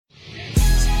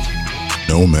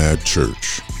Nomad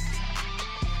Church.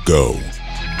 Go.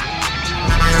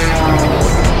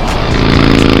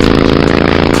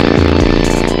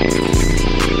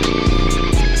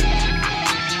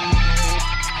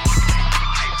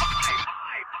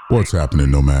 What's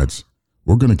happening, Nomads?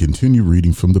 We're going to continue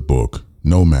reading from the book,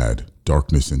 Nomad,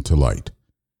 Darkness into Light.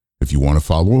 If you want to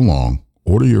follow along,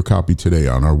 order your copy today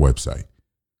on our website,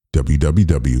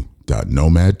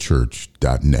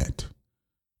 www.nomadchurch.net.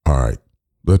 All right,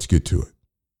 let's get to it.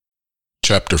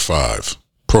 Chapter 5,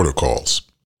 Protocols.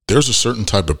 There's a certain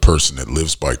type of person that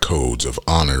lives by codes of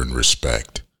honor and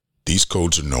respect. These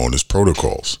codes are known as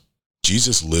protocols.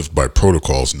 Jesus lived by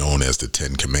protocols known as the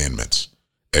 10 Commandments.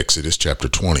 Exodus chapter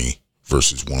 20,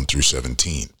 verses 1 through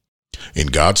 17.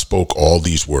 And God spoke all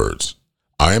these words,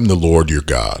 I am the Lord your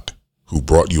God, who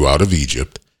brought you out of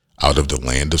Egypt, out of the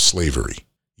land of slavery.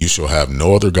 You shall have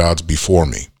no other gods before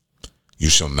me. You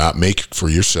shall not make for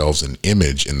yourselves an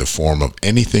image in the form of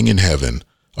anything in heaven,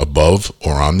 above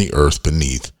or on the earth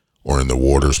beneath, or in the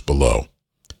waters below.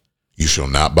 You shall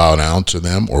not bow down to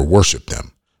them or worship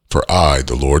them, for I,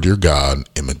 the Lord your God,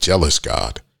 am a jealous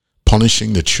God,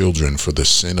 punishing the children for the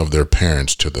sin of their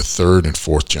parents to the third and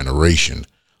fourth generation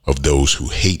of those who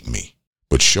hate me,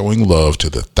 but showing love to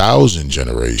the 1,000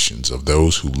 generations of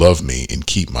those who love me and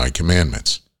keep my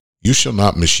commandments. You shall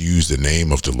not misuse the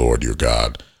name of the Lord your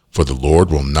God, for the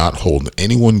Lord will not hold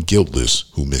anyone guiltless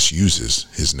who misuses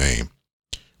his name.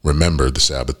 Remember the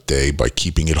Sabbath day by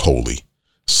keeping it holy.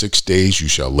 6 days you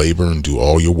shall labor and do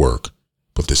all your work,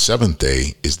 but the seventh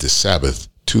day is the Sabbath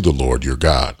to the Lord your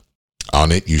God. On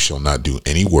it you shall not do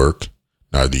any work,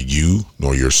 neither you,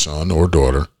 nor your son or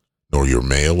daughter, nor your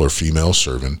male or female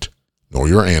servant, nor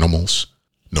your animals,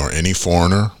 nor any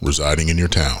foreigner residing in your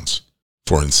towns.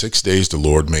 For in 6 days the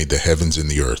Lord made the heavens and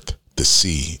the earth, the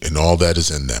sea, and all that is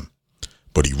in them.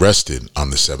 But he rested on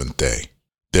the seventh day.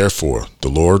 Therefore the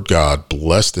Lord God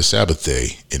blessed the Sabbath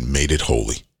day and made it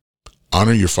holy.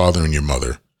 Honor your father and your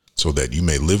mother, so that you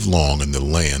may live long in the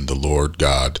land the Lord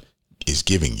God is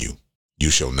giving you. You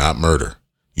shall not murder.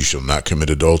 You shall not commit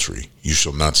adultery. You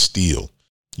shall not steal.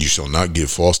 You shall not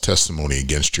give false testimony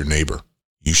against your neighbor.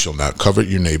 You shall not covet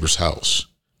your neighbor's house.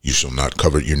 You shall not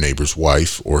covet your neighbor's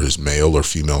wife or his male or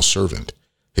female servant,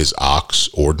 his ox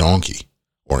or donkey,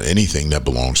 or anything that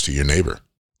belongs to your neighbor.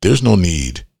 There's no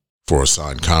need for a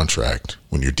signed contract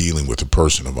when you're dealing with a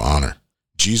person of honor.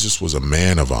 Jesus was a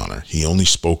man of honor. He only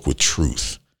spoke with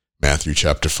truth. Matthew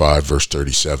chapter 5, verse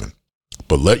 37.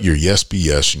 But let your yes be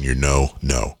yes and your no,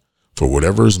 no. For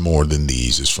whatever is more than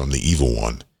these is from the evil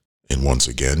one. And once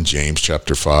again, James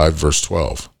chapter 5, verse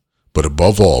 12. But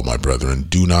above all, my brethren,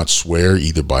 do not swear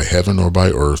either by heaven or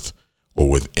by earth or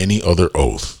with any other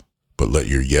oath, but let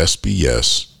your yes be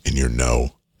yes and your no,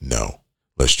 no,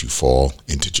 lest you fall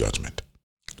into judgment.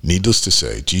 Needless to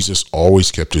say, Jesus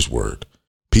always kept his word.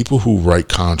 People who write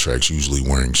contracts, usually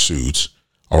wearing suits,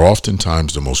 are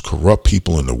oftentimes the most corrupt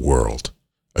people in the world.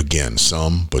 Again,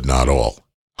 some, but not all.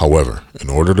 However, in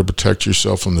order to protect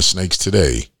yourself from the snakes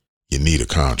today, you need a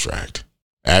contract.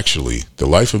 Actually, the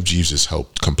life of Jesus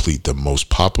helped complete the most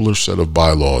popular set of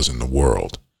bylaws in the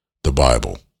world, the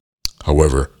Bible.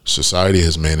 However, society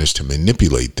has managed to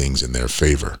manipulate things in their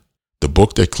favor. The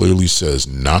book that clearly says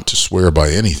not to swear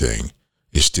by anything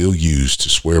is still used to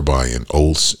swear by in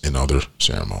oaths and other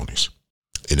ceremonies.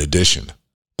 In addition,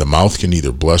 the mouth can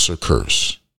either bless or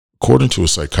curse. According to a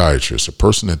psychiatrist, a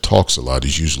person that talks a lot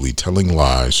is usually telling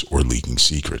lies or leaking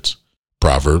secrets.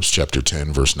 Proverbs chapter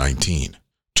 10, verse 19.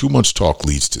 Too much talk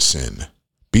leads to sin.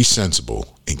 Be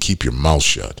sensible and keep your mouth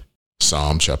shut.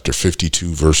 Psalm chapter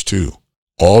 52, verse 2.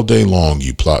 All day long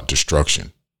you plot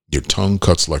destruction. Your tongue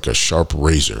cuts like a sharp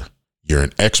razor. You're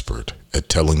an expert at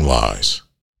telling lies.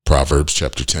 Proverbs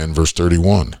chapter 10, verse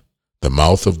 31. The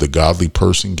mouth of the godly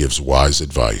person gives wise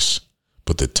advice,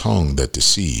 but the tongue that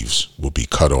deceives will be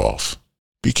cut off.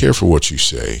 Be careful what you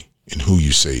say and who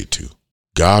you say it to.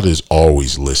 God is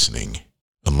always listening.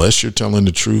 Unless you're telling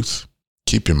the truth,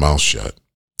 keep your mouth shut.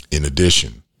 In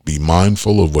addition, be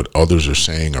mindful of what others are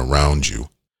saying around you.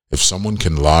 If someone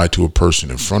can lie to a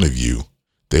person in front of you,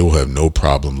 they will have no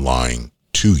problem lying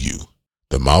to you.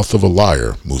 The mouth of a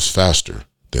liar moves faster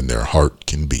than their heart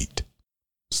can beat.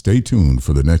 Stay tuned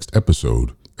for the next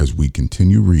episode as we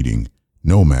continue reading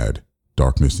Nomad,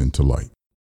 Darkness into Light.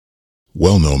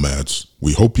 Well, Nomads,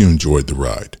 we hope you enjoyed the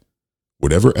ride.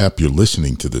 Whatever app you're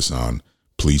listening to this on,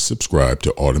 please subscribe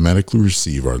to automatically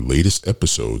receive our latest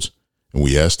episodes, and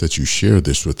we ask that you share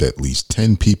this with at least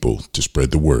 10 people to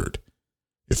spread the word.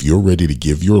 If you're ready to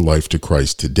give your life to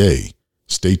Christ today,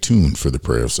 stay tuned for the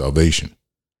prayer of salvation.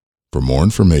 For more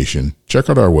information, check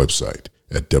out our website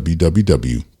at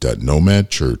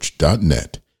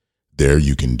www.nomadchurch.net There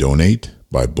you can donate,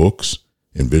 buy books,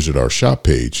 and visit our shop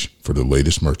page for the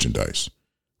latest merchandise.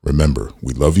 Remember,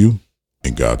 we love you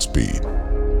and Godspeed.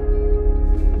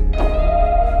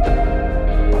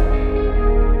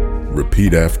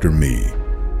 Repeat after me.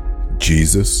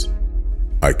 Jesus,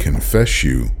 I confess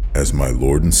you as my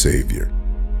Lord and Savior.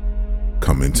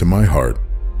 Come into my heart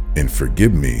and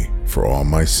forgive me for all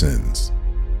my sins.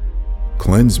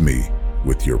 Cleanse me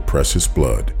with your precious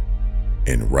blood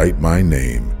and write my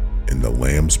name in the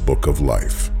Lamb's Book of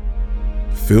Life.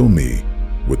 Fill me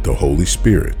with the Holy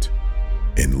Spirit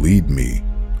and lead me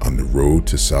on the road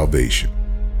to salvation.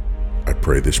 I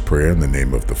pray this prayer in the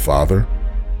name of the Father,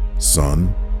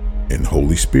 Son, and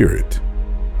Holy Spirit.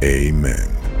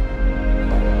 Amen.